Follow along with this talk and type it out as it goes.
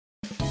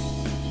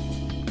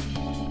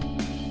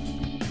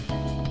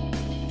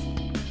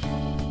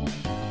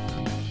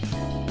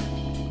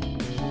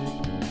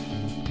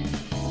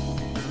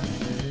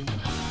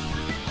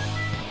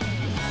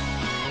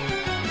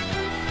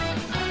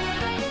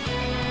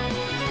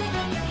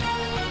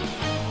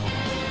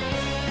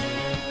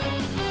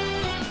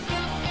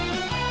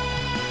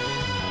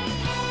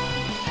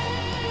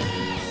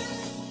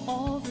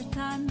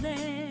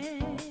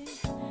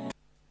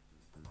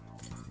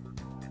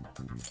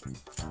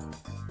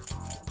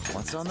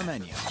What's on the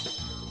menu?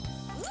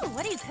 Ooh,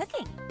 what are you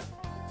cooking?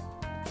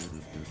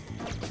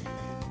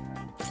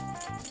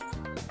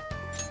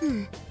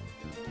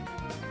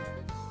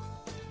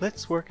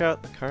 Let's work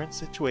out the current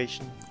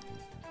situation.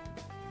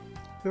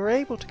 We were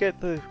able to get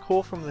the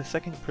call from the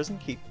second prison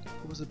keep.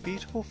 It was a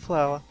beautiful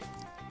flower.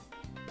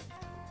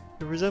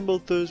 It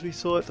resembled those we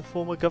saw at the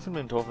former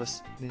government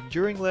office, an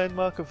enduring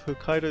landmark of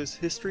Hokkaido's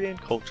history and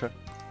culture.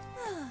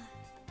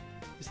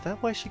 Is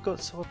that why she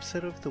got so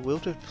upset over the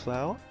wilted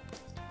flower?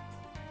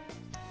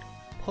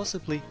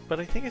 Possibly, but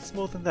I think it's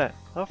more than that.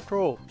 After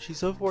all,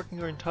 she's overworking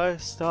her entire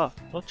staff,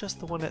 not just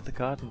the one at the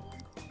garden.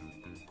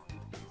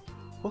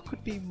 What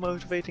could be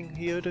motivating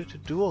Hyodo to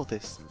do all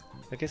this?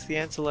 I guess the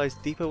answer lies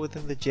deeper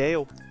within the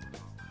jail.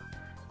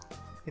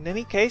 In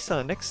any case,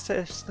 our next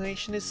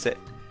destination is set,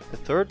 the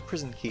third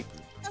prison keep.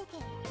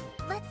 Okay,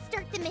 let's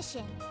start the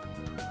mission.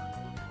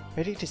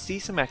 Ready to see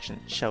some action,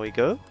 shall we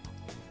go?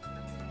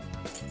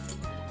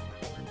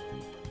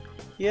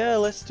 Yeah,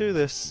 let's do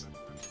this.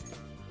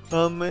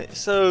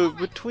 So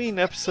between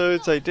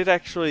episodes I did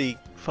actually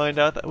find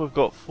out that we've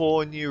got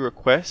 4 new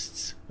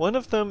requests. One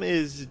of them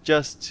is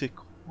just to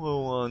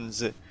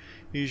one's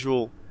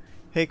usual,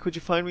 hey, could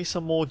you find me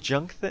some more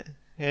junk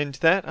and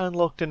that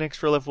unlocked an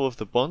extra level of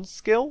the bond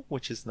skill,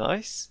 which is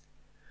nice.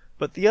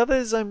 But the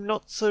others I'm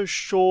not so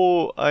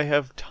sure I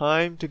have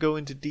time to go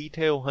into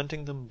detail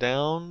hunting them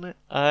down.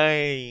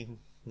 I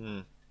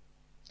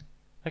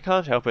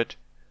can't help it.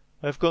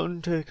 I've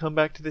gotten to come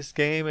back to this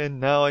game and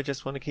now I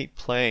just want to keep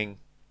playing.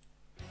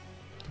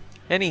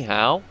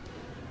 Anyhow,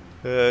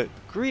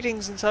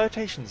 greetings and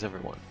salutations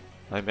everyone.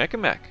 I'm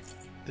MAYOR.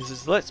 This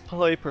is Let's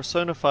Play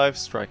Persona 5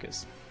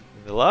 Strikers.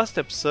 In the last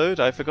episode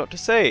I forgot to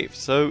save,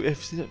 so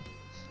if...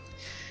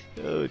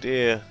 oh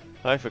dear,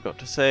 I forgot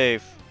to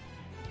save.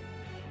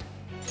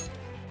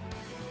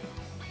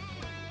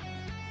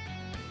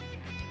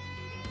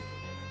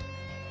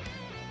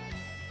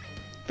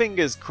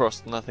 Fingers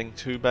crossed nothing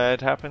too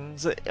bad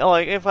happens.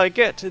 Like, if I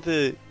get to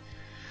the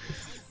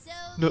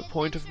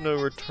point of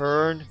no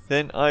return,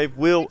 then I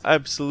will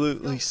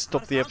absolutely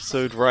stop the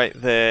episode right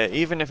there.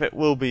 Even if it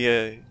will be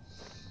a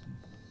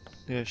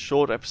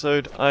short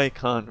episode, I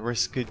can't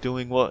risk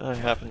doing what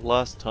happened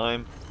last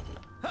time.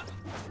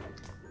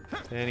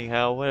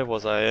 Anyhow, where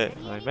was I at?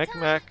 I'm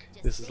MAYOR.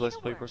 This is Let's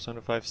Play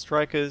Persona 5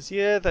 Strikers.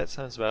 Yeah, that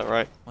sounds about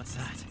right. What's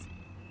that?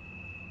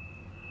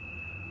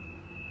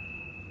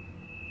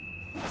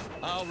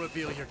 I'll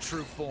reveal your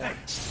true form. Hey,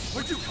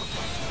 where'd you come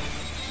from?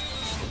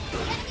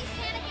 Enemy's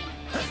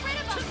panicking! Get rid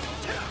of them!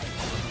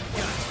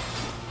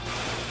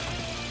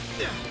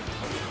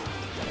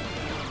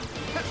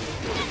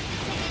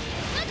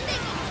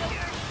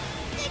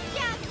 Good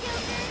job,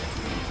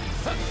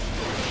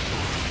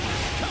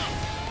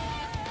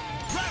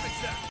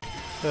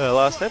 Joker!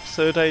 Last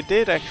episode I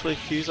did actually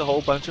fuse a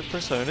whole bunch of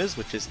personas,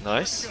 which is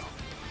nice.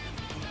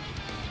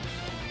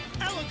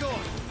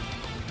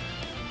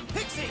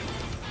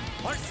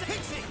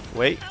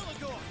 Wait.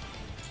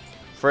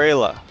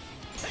 Freyla.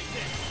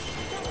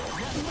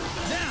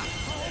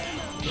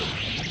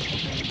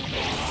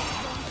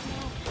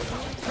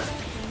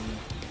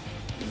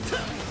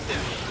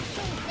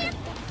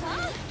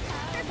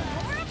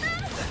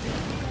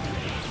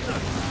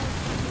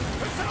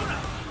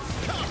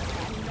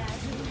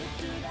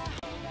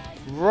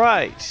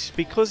 Right,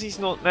 because he's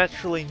not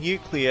naturally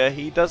nuclear,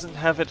 he doesn't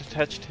have it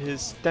attached to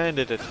his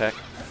standard attack.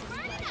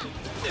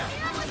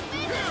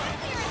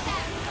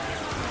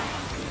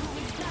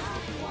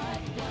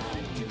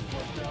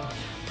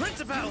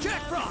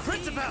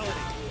 Principality!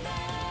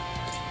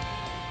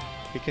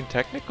 We can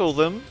technical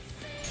them.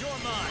 You're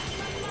mine!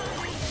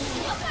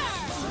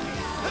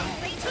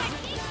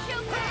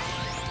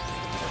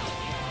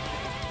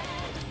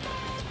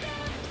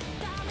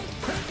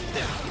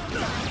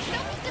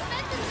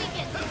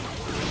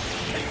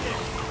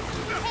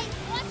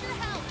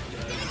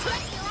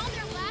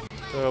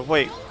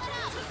 Wait.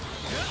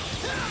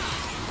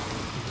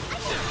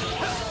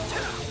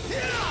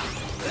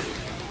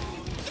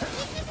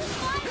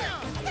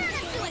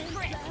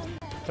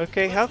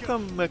 Okay, how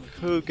come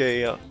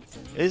Makuge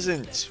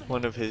isn't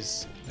one of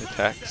his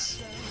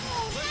attacks?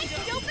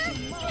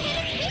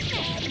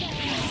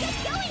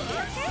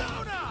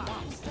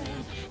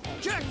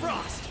 Jack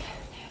Frost!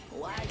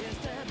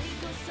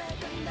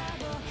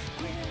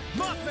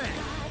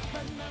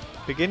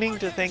 Beginning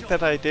to think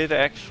that I did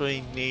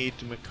actually need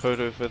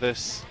Makoto for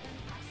this.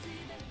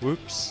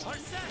 Whoops.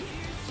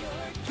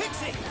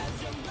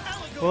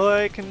 Well,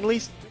 I can at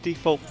least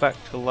default back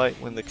to light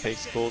when the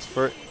case calls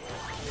for it.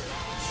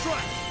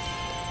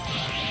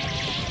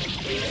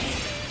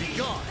 Be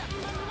gone.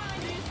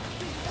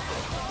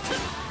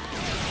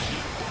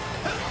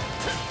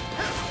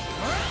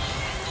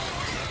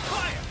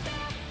 Fire.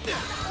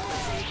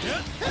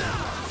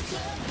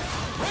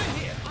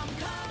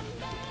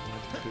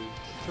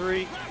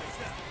 3.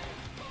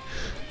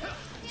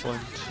 1,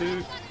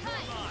 2.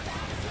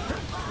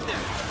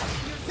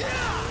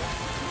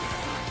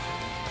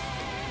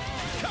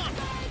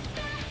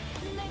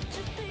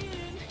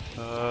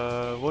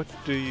 What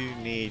do you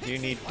need? You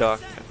need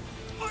Darkness.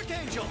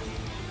 Archangel.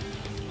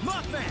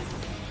 Mothman!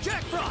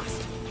 Jack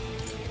Frost!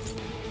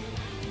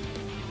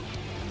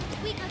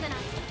 Weaker than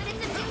us, but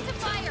it's immune to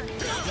fire.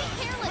 Don't be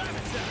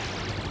careless.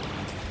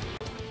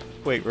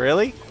 Wait,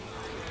 really?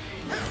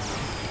 You're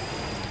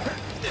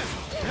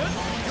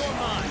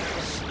mine!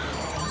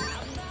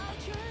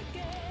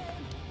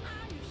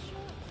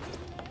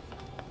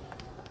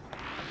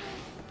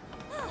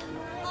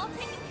 All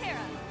taken care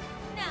of.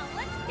 Now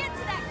let's get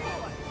to that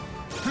core.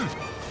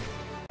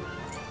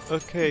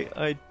 Okay,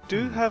 I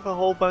do have a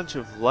whole bunch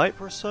of light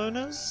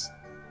personas.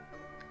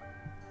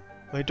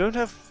 I don't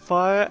have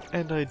fire,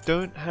 and I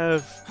don't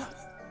have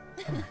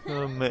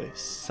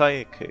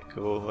psychic,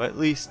 or at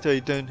least I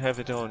don't have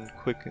it on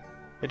quick.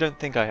 I don't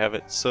think I have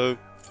it, so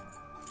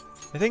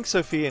I think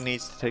Sophia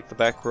needs to take the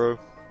back row.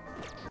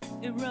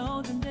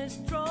 Erode and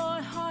destroy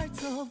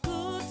hearts of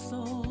good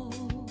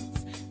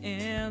souls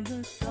in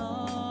the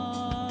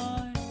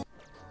dark.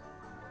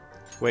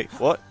 Wait,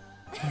 what?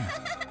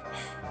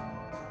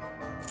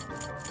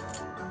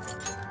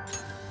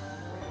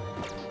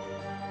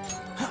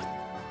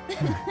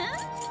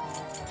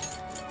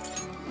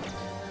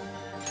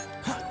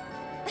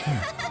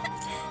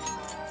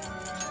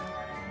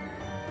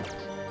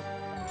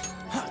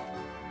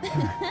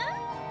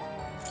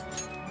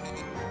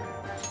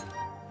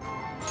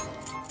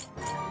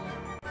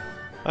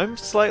 I'm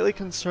slightly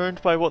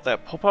concerned by what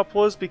that pop-up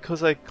was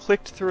because I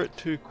clicked through it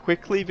too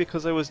quickly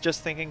because I was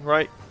just thinking,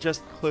 right,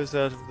 just close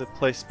out of the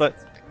place, but...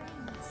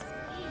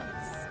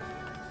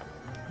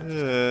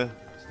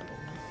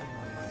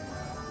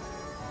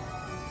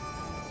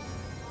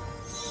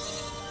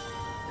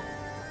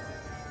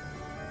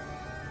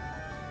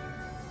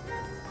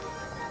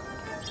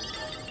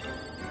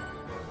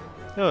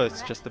 Oh,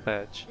 it's just a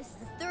badge. This is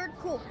the third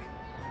core.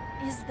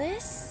 Is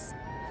this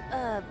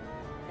a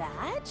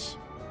badge?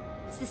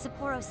 It's the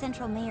Sapporo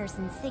Central Mayor's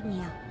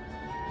insignia.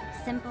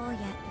 Simple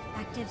yet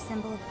effective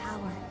symbol of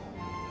power.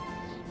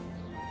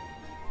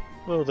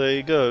 Well, there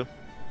you go.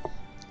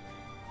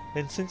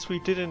 And since we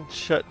didn't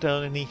shut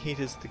down any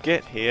heaters to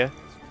get here,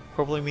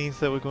 probably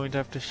means that we're going to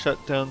have to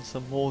shut down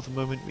some more the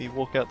moment we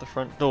walk out the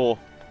front door.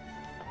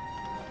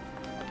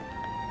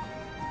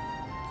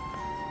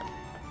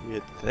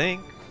 You'd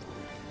think.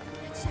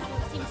 That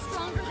shadow seems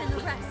stronger than the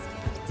rest.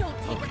 Don't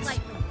take it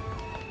lightly.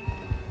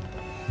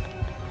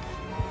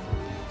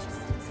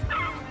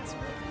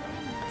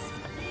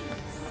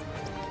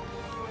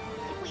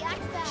 If we act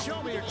fast, Show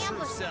me we your can true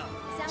ambush them. self.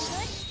 Sound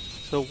good?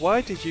 So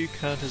why did you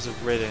count as a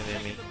red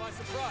enemy? By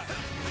surprise.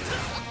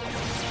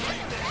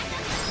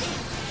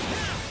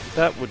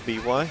 That would be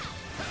why. No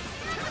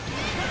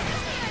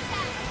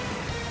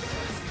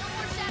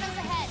more shadows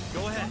ahead.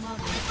 Go ahead.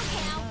 Okay,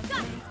 now,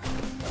 got it.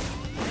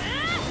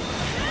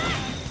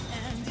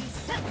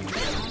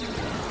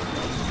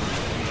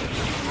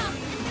 Come,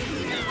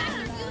 these attacks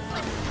are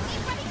useless. Be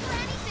ready for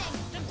anything.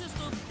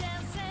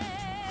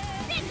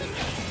 This is it.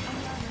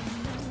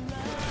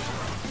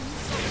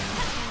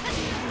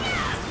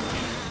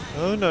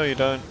 Oh no, you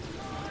don't.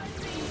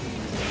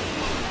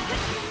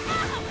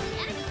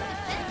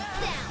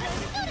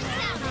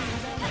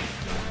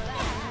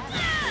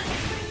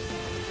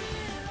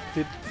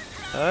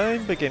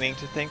 I'm beginning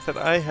to think that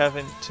I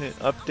haven't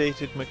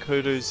updated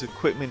Makoto's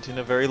equipment in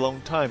a very long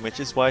time, which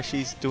is why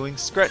she's doing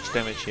scratch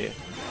damage here.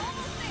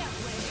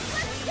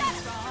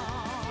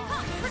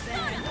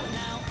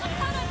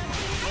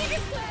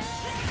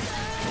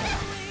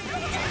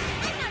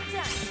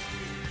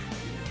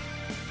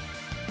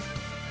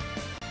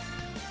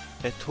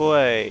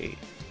 Etoy.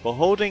 While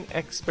holding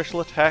X special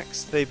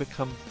attacks, they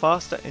become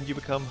faster and you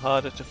become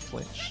harder to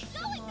flinch.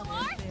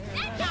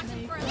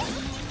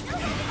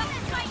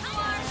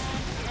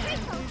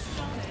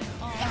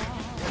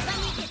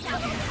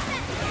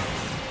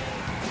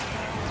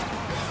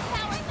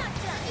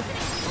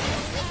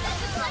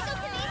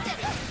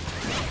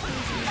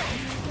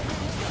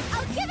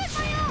 I'll give it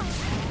my all.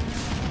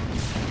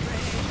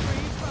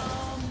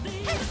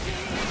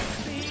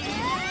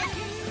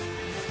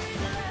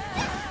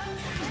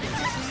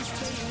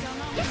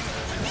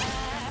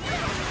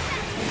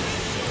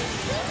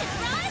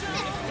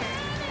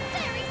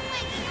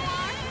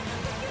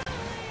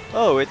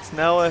 Oh, it's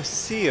now a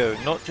CO,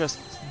 not just...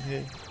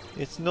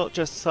 It's not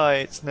just Psy,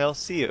 it's now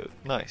CO.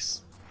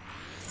 Nice.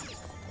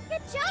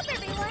 Good job,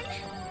 everyone.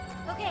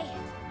 Okay,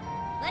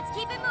 let's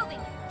keep it moving.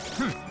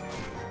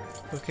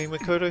 Okay,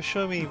 Makoto,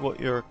 show me what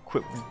your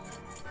equipment...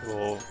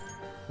 Or...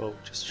 Well,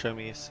 just show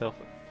me yourself.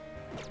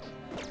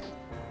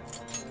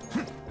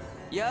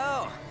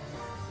 Yo!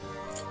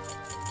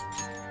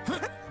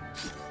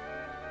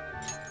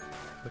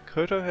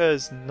 Makoto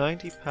has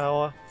 90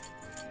 power.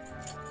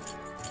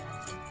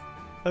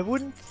 I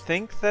wouldn't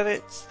think that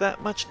it's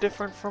that much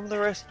different from the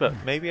rest, but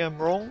maybe I'm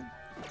wrong.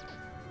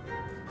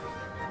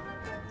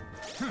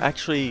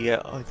 Actually,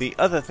 the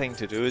other thing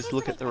to do is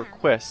look at the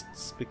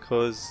requests,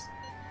 because...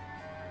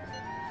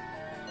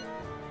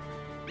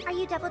 Are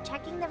you double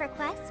checking the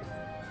requests?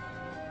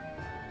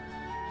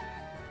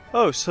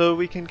 Oh, so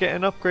we can get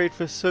an upgrade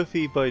for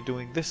Sophie by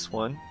doing this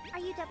one. Are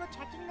you you double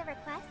checking the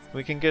request?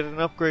 We can get an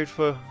upgrade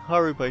for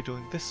Haru by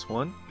doing this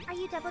one. Are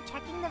you double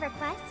checking the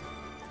request?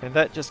 And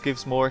that just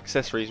gives more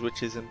accessories,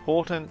 which is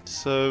important,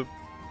 so...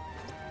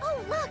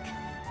 Oh, look!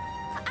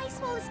 The ice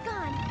wall is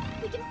gone.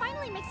 We can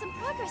finally make some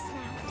progress now.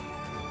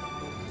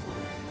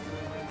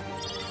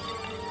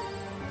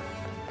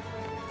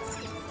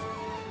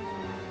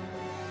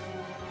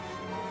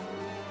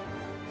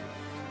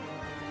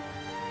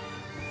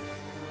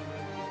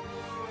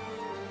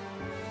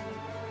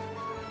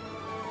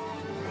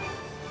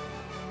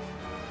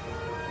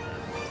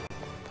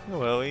 Oh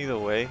well, either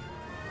way.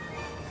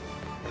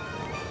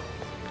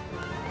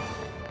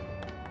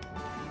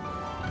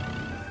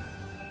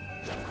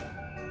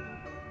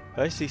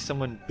 I see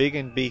someone big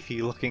and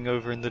beefy looking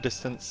over in the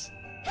distance.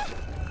 No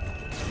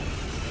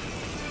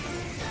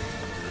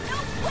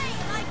way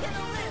am I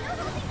gonna live! No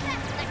holding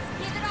back! Let's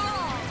give it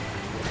all!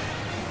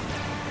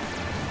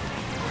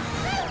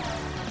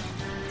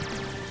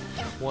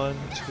 One,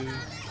 two,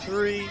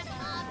 three. Easy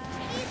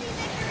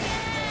victory!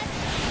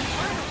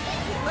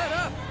 Let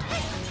up!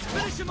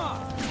 Finish him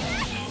off!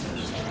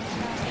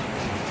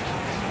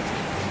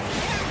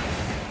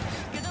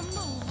 Gonna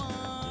move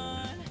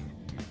on.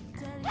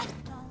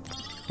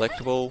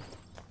 Collectible.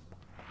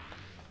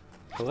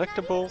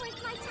 Collectible. Okay,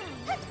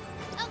 let's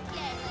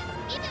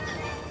keep it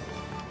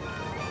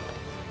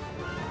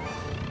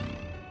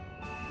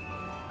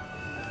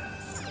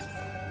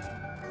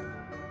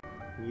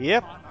moving.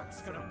 Yep.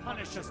 Monarch's gonna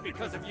punish us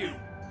because of you.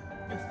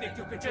 You think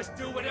you could just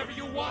do whatever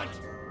you want?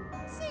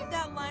 Save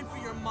that line for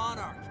your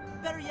monarch.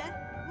 Better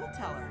yet, we'll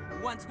tell her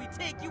once we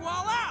take you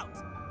all out!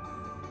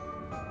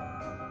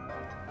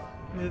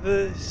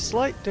 The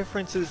slight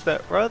difference is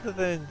that rather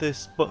than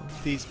these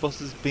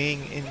bosses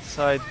being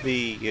inside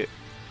the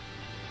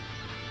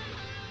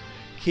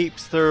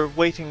keeps, they're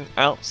waiting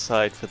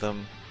outside for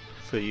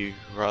you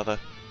rather.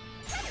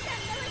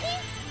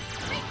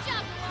 Great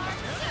job, Noir.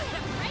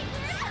 Right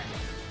where it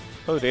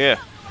hurts. Oh dear.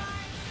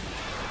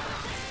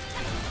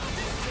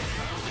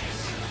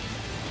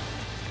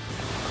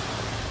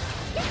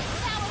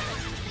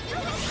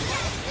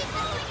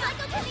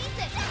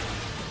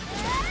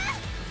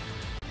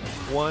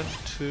 One,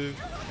 two.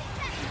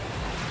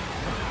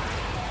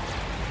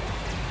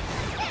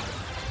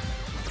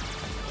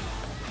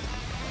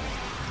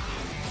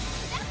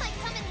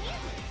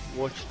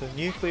 Watch the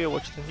nuclear,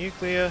 watch the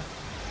nuclear.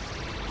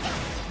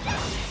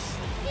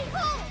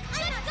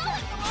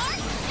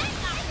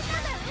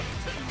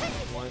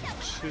 One,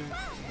 two.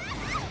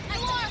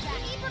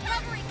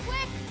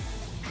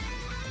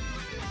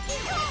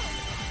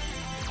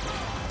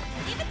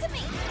 Give it to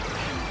me.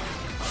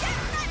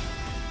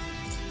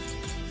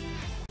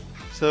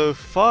 So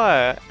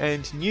fire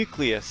and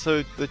nuclear,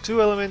 so the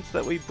two elements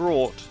that we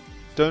brought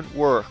don't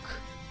work.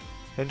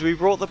 And we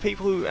brought the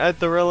people who add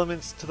their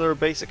elements to their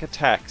basic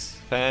attacks.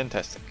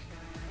 Fantastic.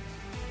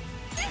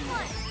 This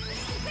one.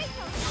 Great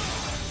one.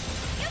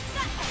 You've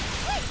got that.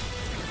 Wait.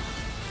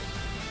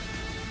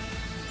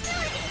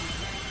 There it is.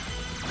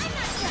 I'm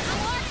not sure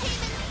how our team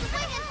is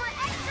swinging for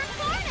extra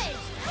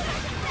carnage.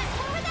 That's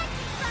where that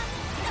came from.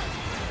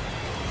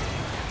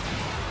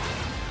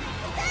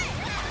 Okay.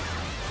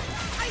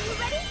 Are you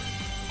ready?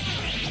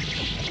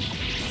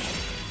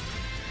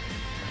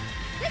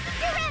 This is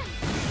your end.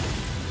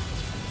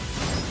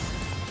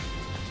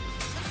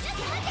 Just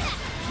look at it,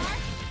 Mark.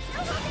 No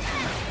holding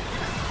back.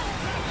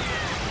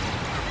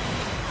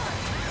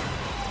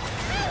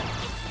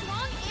 It's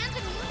strong and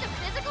immune to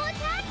physical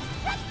attacks?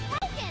 That's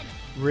broken!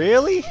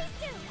 Really? Please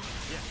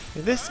do.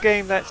 In this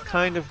game that's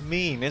kind of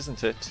mean,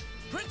 isn't it?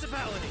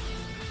 Principality!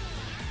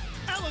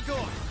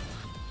 Eligor!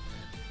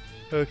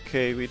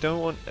 Okay, we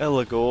don't want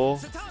Eligor.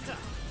 Satanta!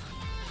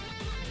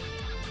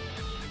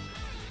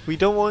 We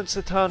don't want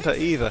Satanta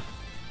either.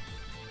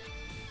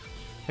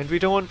 And we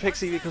don't want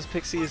Pixie because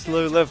Pixie is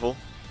low level.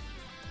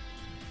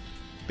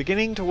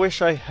 Beginning to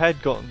wish I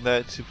had gotten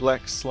that to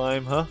Black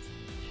Slime, huh?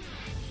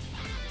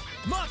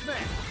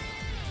 Mothman!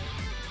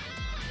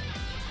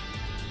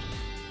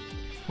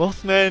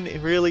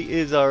 Mothman really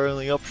is our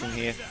only option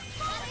here.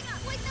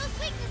 With those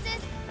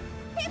weaknesses,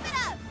 keep it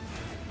up!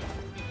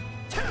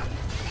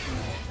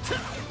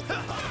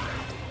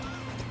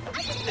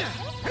 I can do this!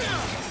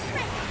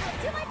 Great, I'll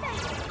do my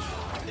best!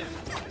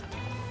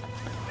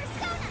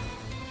 Persona!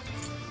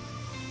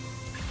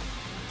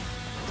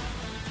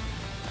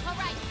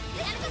 Alright,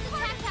 the enemy's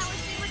attack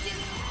power's been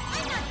reduced.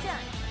 I'm not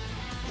done!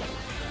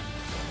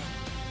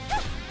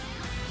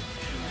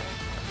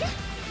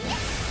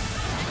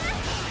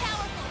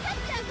 Powerful!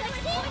 That's good!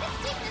 Void of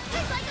weakness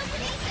with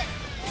psychokinesis!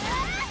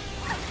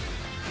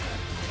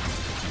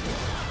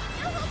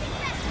 No holding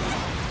back!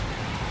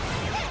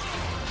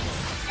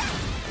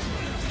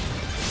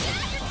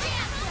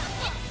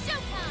 It's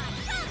showtime!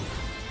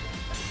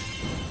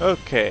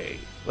 Okay,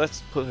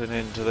 let's put an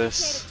end to Care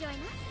this. to join us?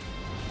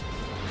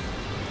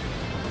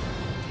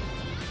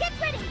 Get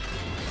ready!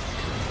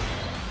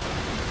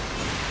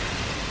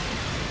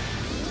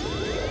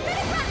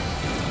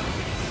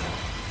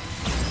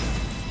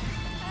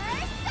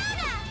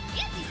 Persona!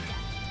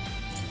 Anti-step!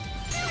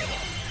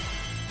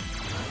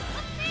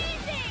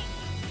 Amazing!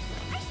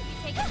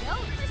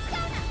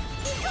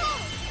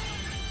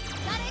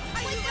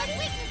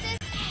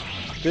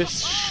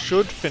 This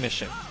should finish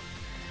him.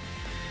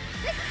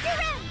 This is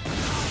Siren!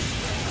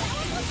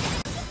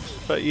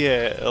 But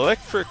yeah,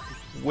 electric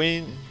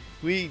wind.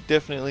 We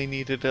definitely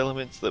needed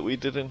elements that we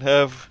didn't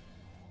have.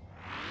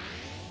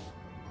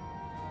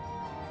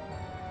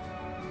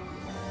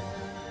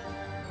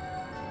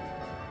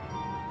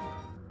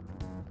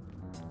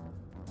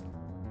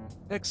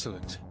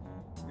 Excellent.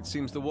 It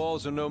seems the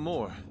walls are no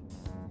more.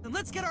 Then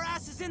let's get our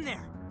asses in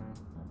there.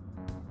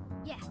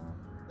 Yeah,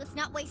 let's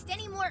not waste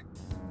any more.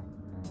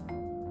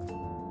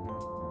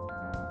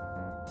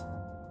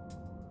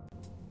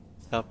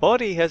 A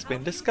body has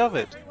been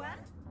discovered.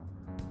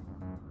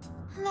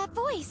 That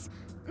voice,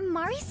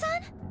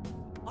 Mari-san?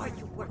 Are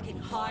you working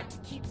hard to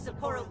keep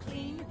Sapporo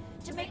clean?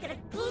 To make it a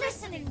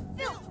glistening,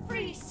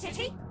 filth-free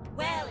city?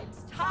 Well,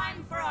 it's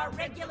time for our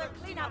regular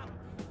cleanup.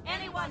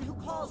 Anyone who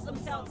calls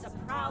themselves a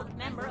proud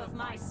member of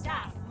my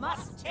staff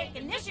must take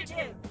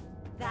initiative.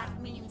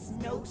 That means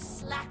no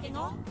slacking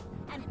off,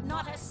 and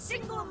not a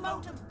single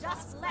mote of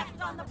dust left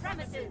on the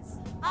premises.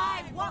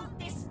 I want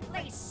this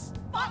place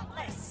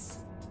spotless.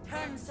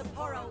 Turn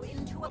Sapporo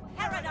into a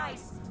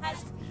paradise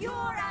as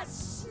pure as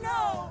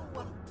snow.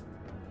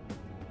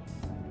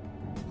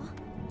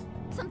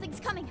 Something's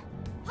coming.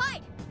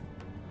 Hide!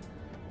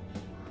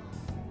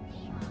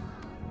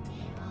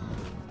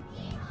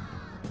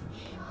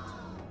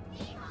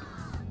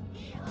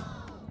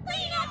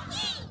 Clean up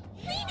ye!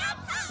 Clean up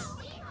ho!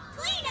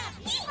 Clean up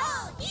ye-ho!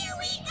 Here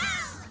we go!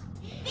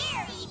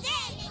 Bury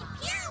them in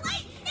pure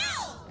white snow!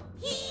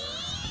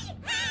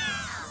 Hee-haw!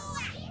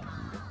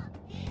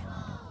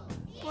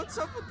 What's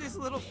up with these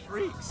little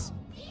freaks?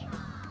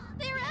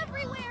 They're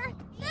everywhere!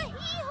 The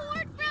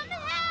he-horde from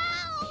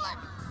hell!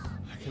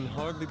 I can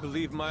hardly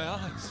believe my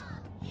eyes.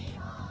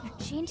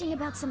 They're chanting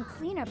about some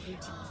cleanup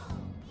routine.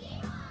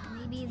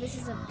 Maybe this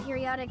is a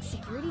periodic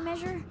security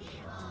measure?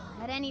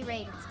 At any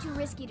rate, it's too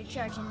risky to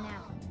charge in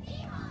now.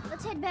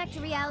 Let's head back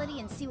to reality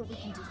and see what we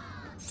can do.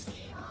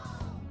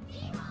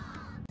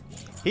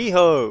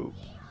 Hee-ho!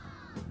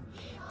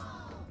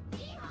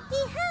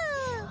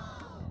 Hee-ho!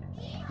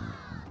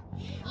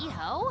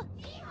 Hee-ho?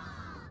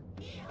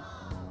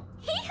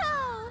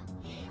 Hee-ho!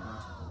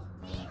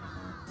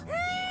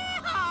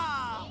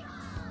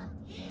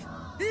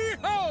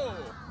 Hee-ho!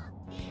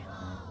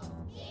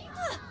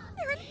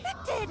 They're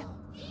infected!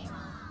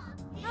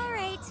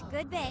 Alright,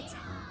 good bit.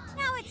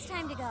 Now it's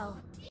time to go.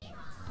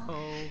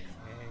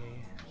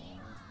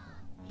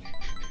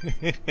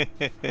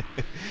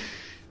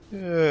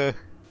 Okay.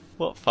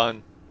 What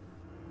fun.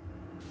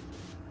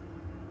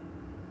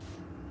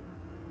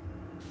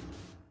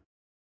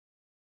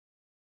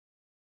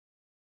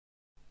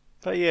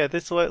 But yeah,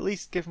 this will at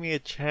least give me a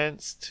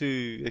chance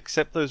to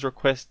accept those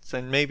requests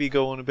and maybe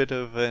go on a bit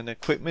of an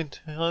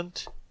equipment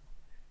hunt.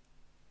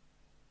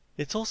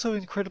 It's also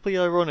incredibly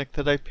ironic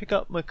that I pick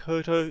up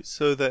Makoto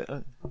so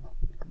that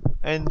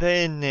and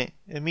then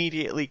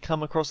immediately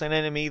come across an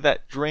enemy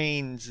that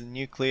drains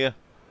nuclear.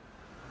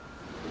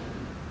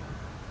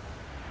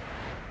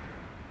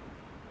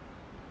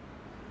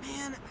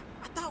 Man,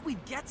 I thought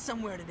we'd get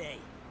somewhere today.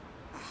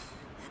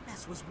 That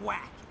mess was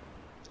whack.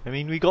 I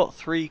mean, we got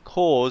 3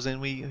 cores and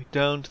we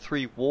downed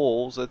 3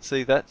 walls. I'd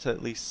say that's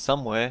at least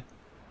somewhere.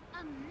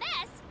 A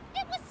mess?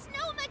 It was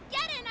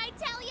Snowmageddon, I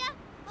tell ya!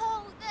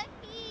 Oh,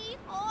 the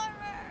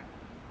he-horror!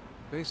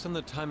 Based on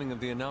the timing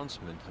of the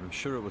announcement, I'm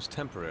sure it was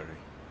temporary.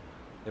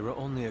 They were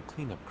only a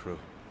cleanup crew.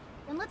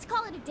 Then let's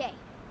call it a day.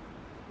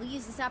 We'll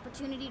use this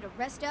opportunity to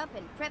rest up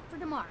and prep for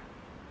tomorrow.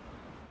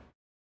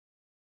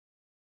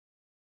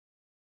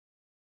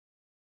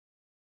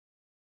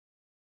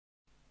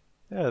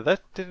 Yeah,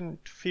 that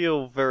didn't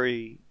feel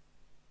very...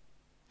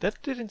 That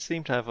didn't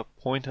seem to have a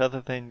point other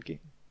than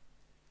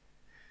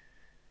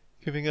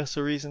giving us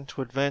a reason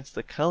to advance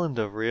the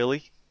calendar,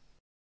 really.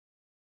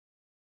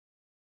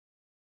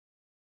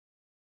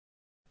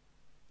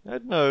 I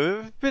don't know,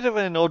 a bit of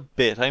an odd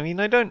bit. I mean,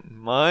 I don't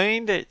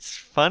mind, it's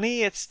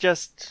funny, it's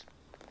just...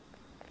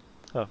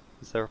 Oh,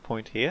 is there a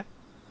point here?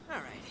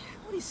 Alright,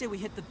 what do you say we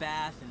hit the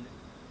bath and...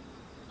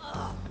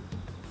 Ugh.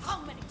 How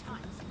many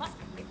times must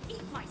I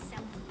repeat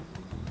myself?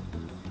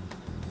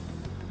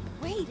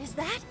 Wait, is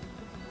that...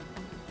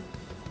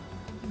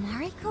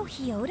 Mariko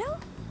Hyodo?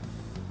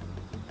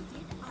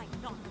 Did I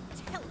not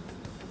tell you?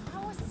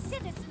 Our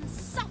citizens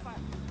suffer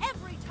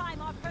every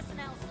time our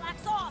personnel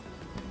slacks off.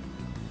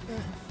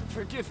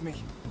 Forgive me.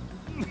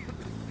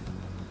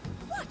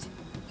 What?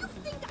 You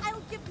think I'll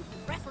give you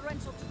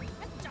preferential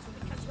treatment just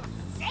because you're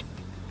sick?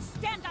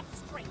 Stand up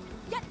straight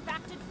and get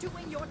back to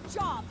doing your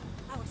job.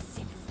 Our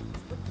citizens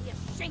would be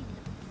ashamed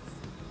of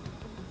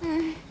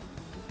this.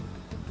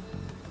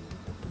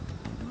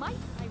 Might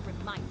I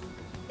remind you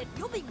that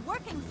you'll be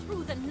working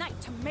through the night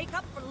to make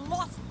up for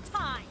lost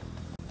time?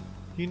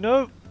 You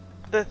know,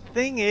 the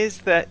thing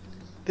is that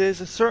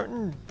there's a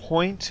certain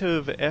point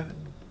of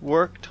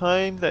work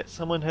time that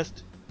someone has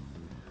to...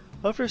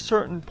 After a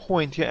certain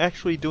point, you're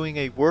actually doing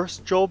a worse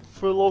job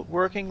for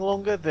working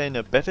longer than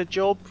a better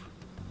job.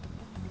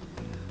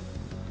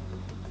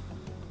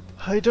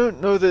 I don't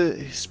know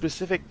the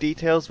specific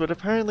details, but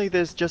apparently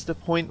there's just a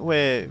point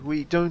where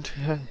we don't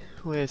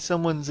where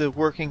someone's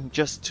working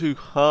just too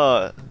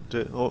hard,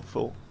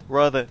 or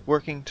rather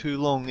working too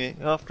long.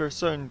 After a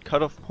certain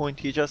cutoff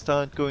point, you just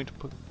aren't going to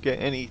get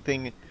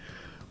anything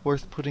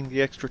worth putting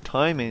the extra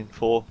time in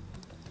for.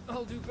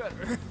 I'll do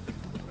better.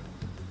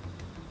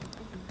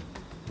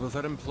 Will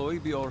that employee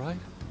be alright?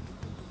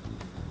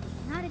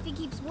 Not if he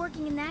keeps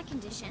working in that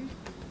condition.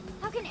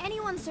 How can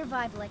anyone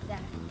survive like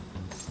that?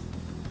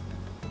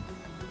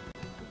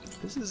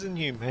 This is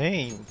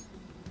inhumane.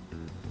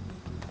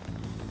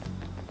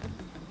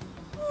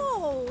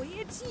 Oh,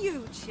 it's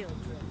you,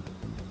 children.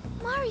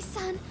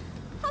 Mari-san,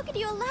 how could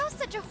you allow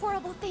such a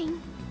horrible thing?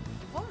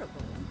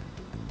 Horrible?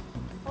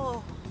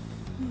 Oh,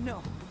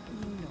 no.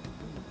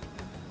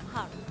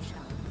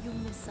 Haru-chan, you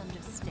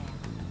misunderstand.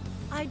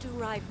 I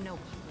derive no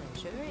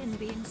pleasure in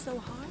being so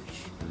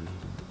harsh.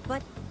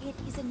 But it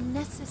is a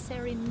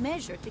necessary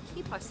measure to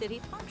keep our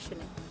city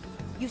functioning.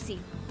 You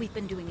see, we've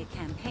been doing a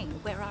campaign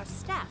where our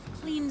staff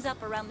cleans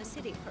up around the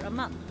city for a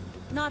month.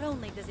 Not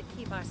only does it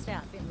keep our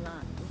staff in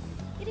line,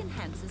 it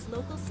enhances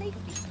local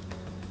safety.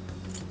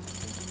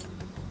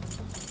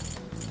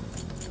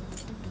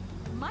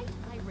 Might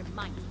I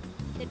remind you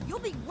that you'll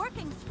be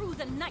working through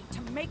the night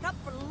to make up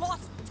for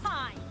lost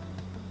time?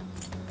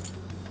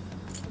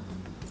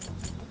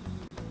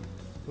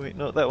 Wait,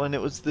 not that one,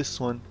 it was this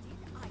one.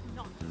 I'm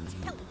not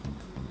telling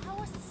you.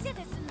 Our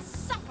citizens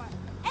suffer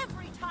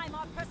every time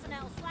our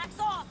personnel slacks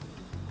off.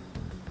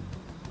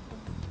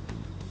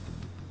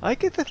 I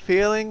get the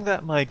feeling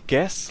that my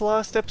guess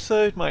last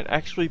episode might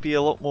actually be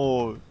a lot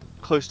more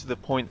close to the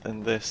point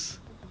than this.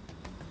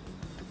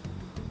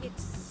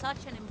 It's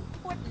such an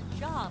important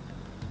job,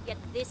 yet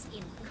this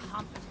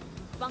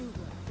incompetent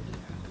bungler here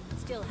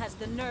still has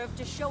the nerve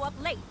to show up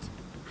late.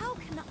 How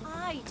can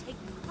I take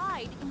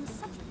pride in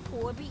such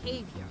poor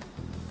behavior?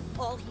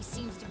 All he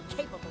seems to be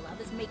capable of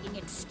is making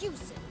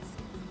excuses.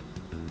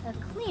 A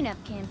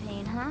cleanup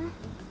campaign, huh?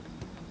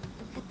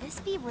 Could this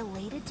be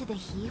related to the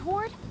He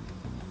Horde?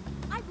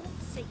 I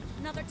won't say it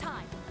another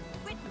time.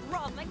 Quit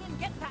groveling and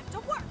get back to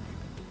work.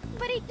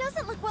 But he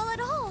doesn't look well at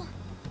all.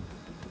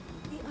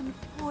 The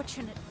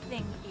unfortunate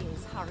thing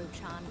is,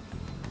 Haru-chan,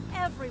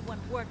 everyone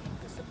working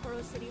for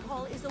Sapporo City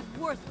Hall is a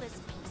worthless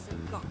piece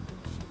of garbage.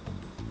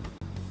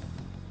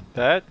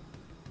 That?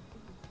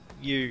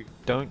 You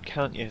don't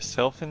count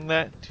yourself in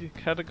that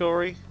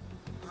category?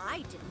 I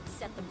didn't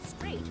set them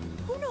straight.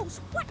 Who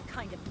knows what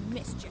kind of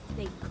mischief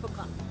they'd cook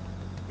up?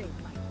 They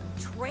might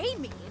betray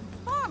me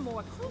in far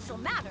more crucial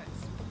matters.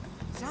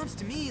 Sounds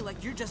to me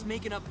like you're just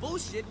making up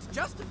bullshit to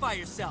justify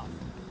yourself.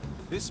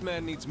 This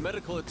man needs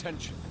medical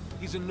attention.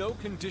 He's in no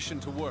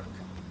condition to work.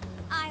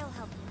 I'll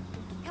help you.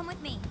 Come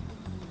with me.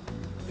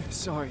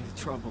 Sorry to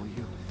trouble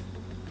you.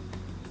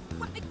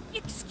 What?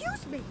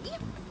 Excuse me?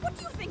 What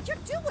do you think you're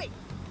doing?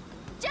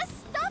 Just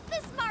stop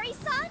this,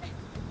 Mari-san!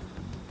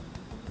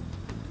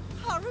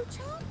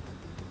 Haru-chan?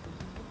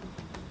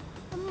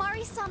 The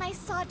Mari-san I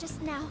saw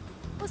just now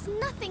was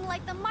nothing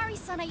like the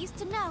Mari-san I used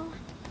to know.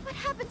 What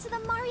happened to the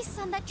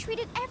Mari-san that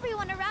treated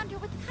everyone around her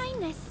with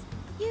kindness?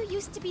 You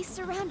used to be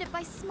surrounded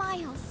by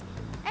smiles.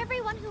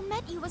 Everyone who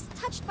met you was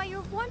touched by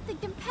your warmth and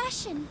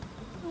compassion.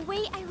 The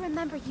way I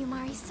remember you,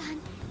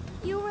 Mari-san,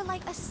 you were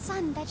like a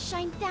sun that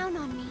shined down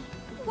on me.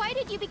 Why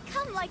did you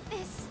become like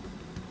this?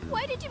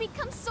 Why did you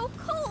become so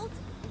cold?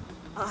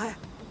 Haru.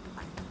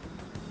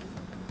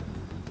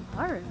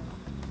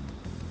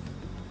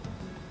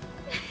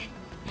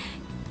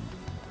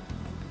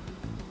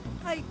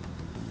 I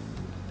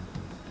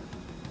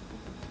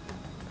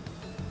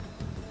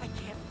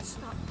can't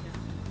stop now.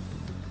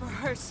 For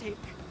her sake.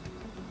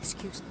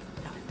 Excuse me,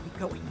 but I'll be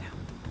going now.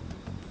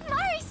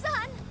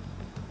 Mari-san!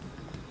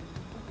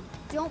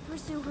 Don't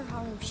pursue her,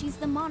 Haru. She's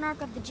the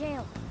monarch of the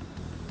jail.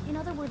 In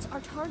other words,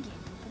 our target.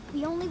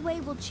 The only way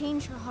we'll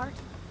change her heart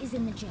is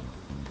in the jail.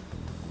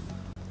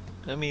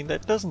 I mean,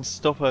 that doesn't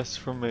stop us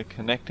from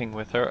connecting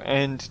with her,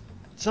 and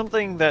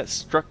something that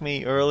struck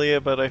me earlier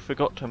but I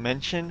forgot to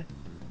mention.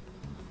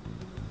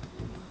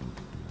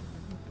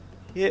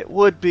 It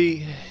would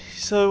be...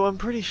 So I'm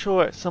pretty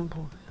sure at some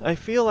point... I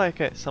feel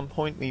like at some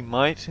point we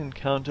might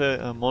encounter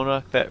a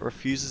monarch that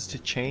refuses to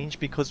change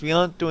because we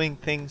aren't doing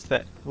things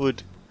that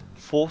would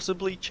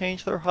forcibly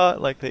change their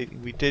heart like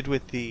we did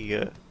with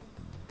the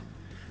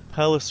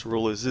palace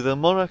rulers. The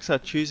monarchs are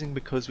choosing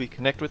because we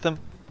connect with them.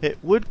 It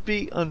would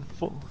be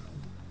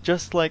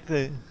just like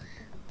the...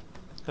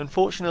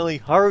 Unfortunately,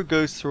 Haru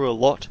goes through a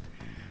lot,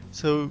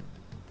 so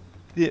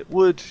it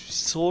would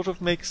sort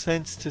of make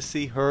sense to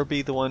see her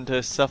be the one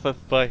to suffer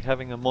by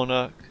having a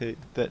monarch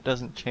that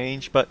doesn't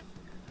change, but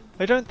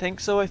I don't think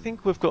so. I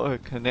think we've got to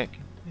connect.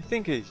 I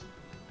think it's...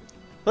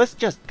 Let's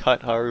just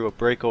cut Haru a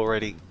break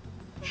already.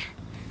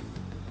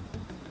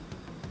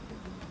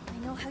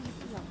 I know how you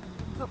feel,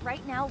 but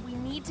right now we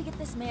need to get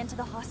this man to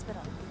the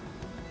hospital.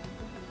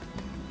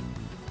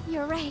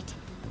 You're right.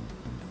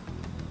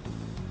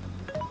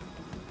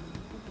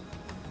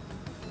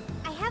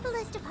 I have a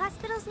list of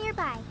hospitals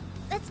nearby.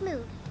 Let's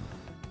move.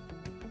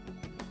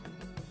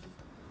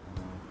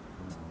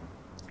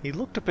 He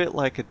looked a bit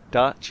like a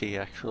Dachi,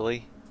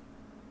 actually.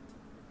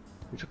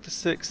 We took the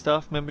sick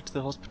staff member to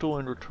the hospital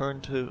and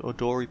returned to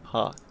Odori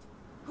Park.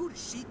 Who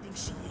does she think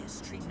she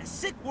is, treating a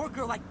sick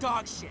worker like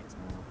dog shit?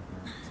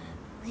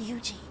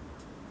 Ryuji.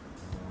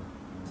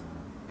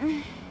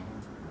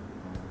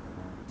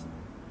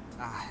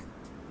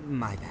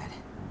 My bad.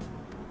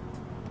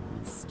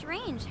 It's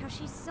strange how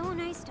she's so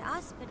nice to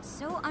us, but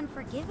so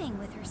unforgiving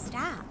with her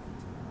staff.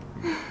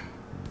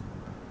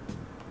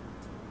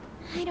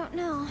 I don't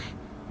know.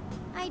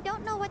 I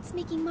don't know what's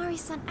making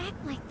Mari-san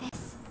act like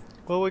this.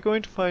 Well, we're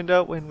going to find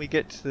out when we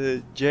get to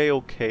the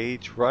jail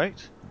cage,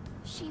 right?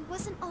 She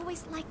wasn't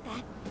always like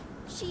that.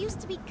 She used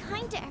to be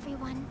kind to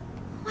everyone.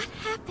 What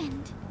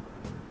happened?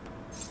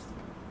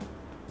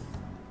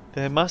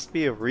 There must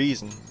be a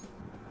reason.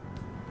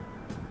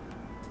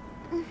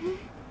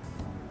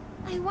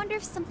 I wonder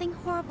if something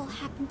horrible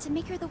happened to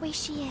make her the way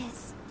she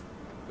is.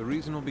 The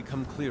reason will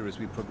become clear as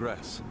we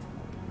progress.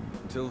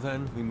 Until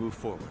then, we move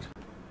forward.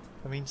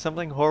 I mean,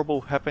 something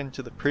horrible happened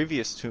to the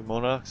previous two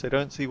monarchs. I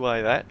don't see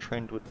why that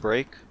trend would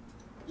break.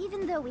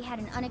 Even though we had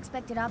an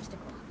unexpected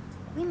obstacle,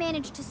 we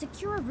managed to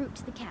secure a route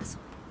to the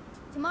castle.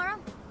 Tomorrow,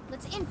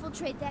 let's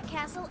infiltrate that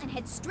castle and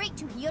head straight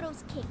to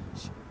Hyodo's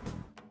cage.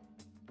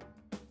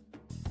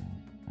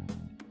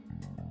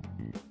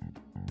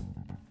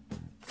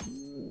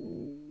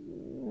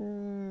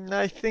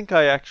 I think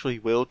I actually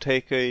will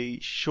take a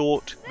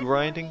short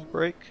grinding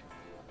break.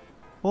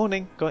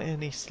 Morning, got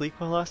any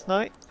sleep on last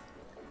night?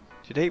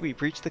 Today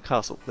we've reached the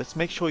castle. Let's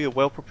make sure you're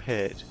well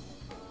prepared.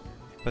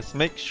 Let's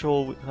make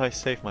sure I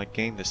save my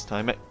game this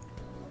time.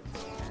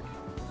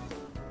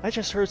 I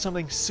just heard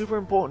something super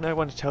important I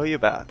want to tell you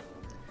about.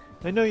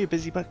 I know you're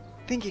busy, but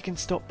think you can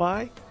stop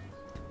by?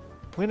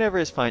 Whenever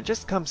is fine,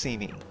 just come see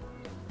me.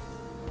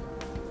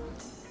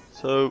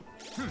 So,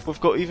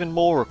 we've got even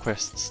more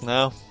requests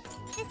now.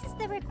 This is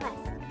the request.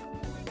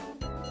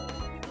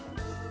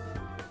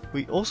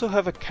 We also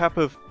have a cap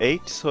of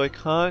 8, so I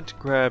can't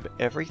grab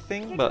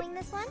everything, You're but... doing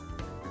this one?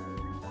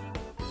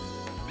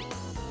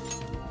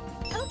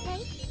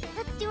 Okay,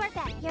 let's do our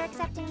bet. You're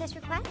accepting this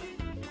request?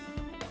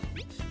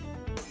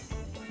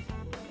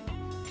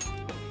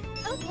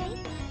 Okay,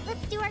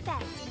 let's do our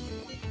best.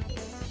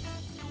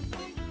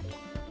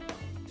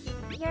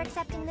 You're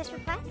accepting this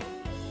request?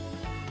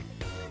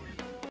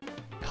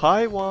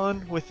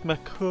 Kaiwan with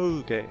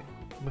Makoga.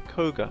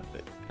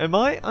 Am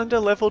I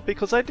underleveled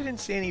because I didn't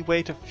see any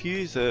way to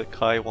fuse a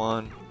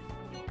Kaiwan?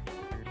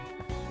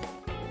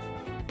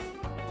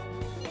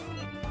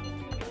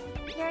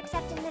 You're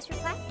accepting this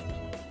request?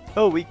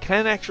 Oh, we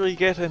can actually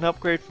get an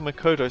upgrade for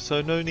Makoto,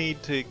 so no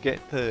need to get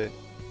the...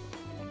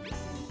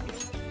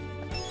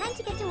 Time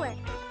to get to work.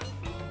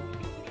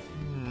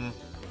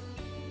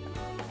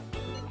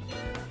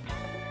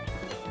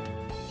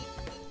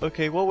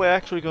 Okay, what we're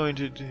actually going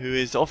to do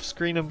is off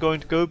screen I'm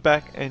going to go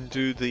back and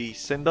do the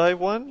Sendai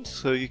one,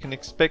 so you can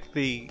expect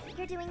the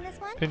You're doing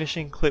this one?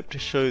 finishing clip to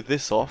show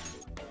this off.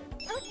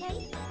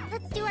 Okay,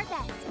 let's do our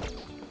best.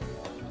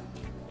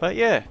 But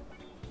yeah,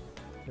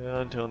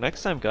 until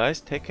next time guys,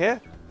 take care.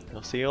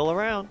 I'll see you all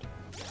around.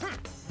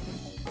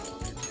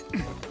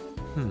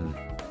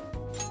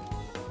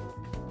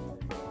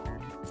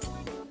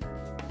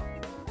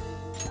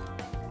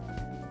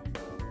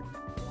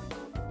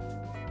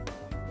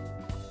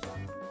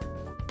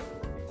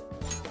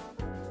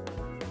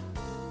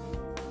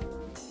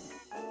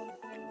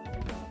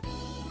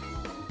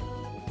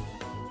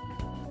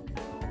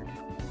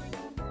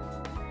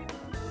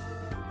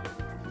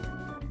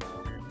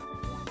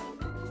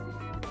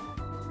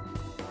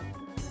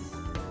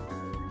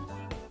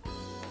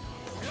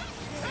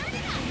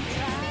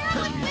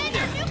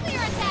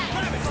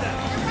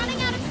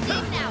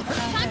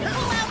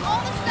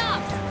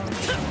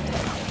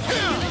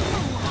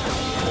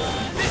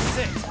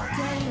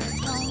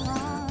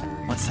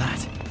 What's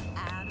that?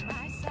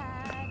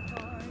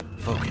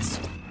 Focus.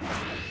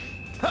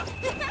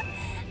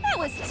 That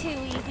was too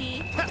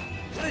easy.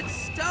 Good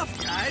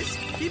stuff, guys.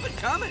 Keep it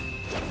coming.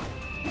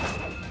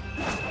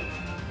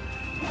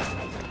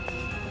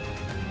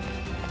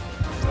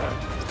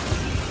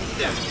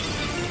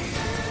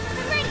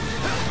 I'm ready!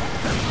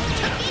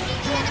 Engaging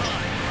the enemy!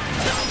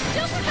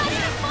 Don't forget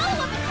a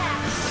follow-up attack!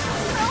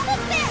 We're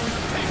almost there!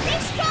 Stay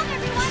stronger,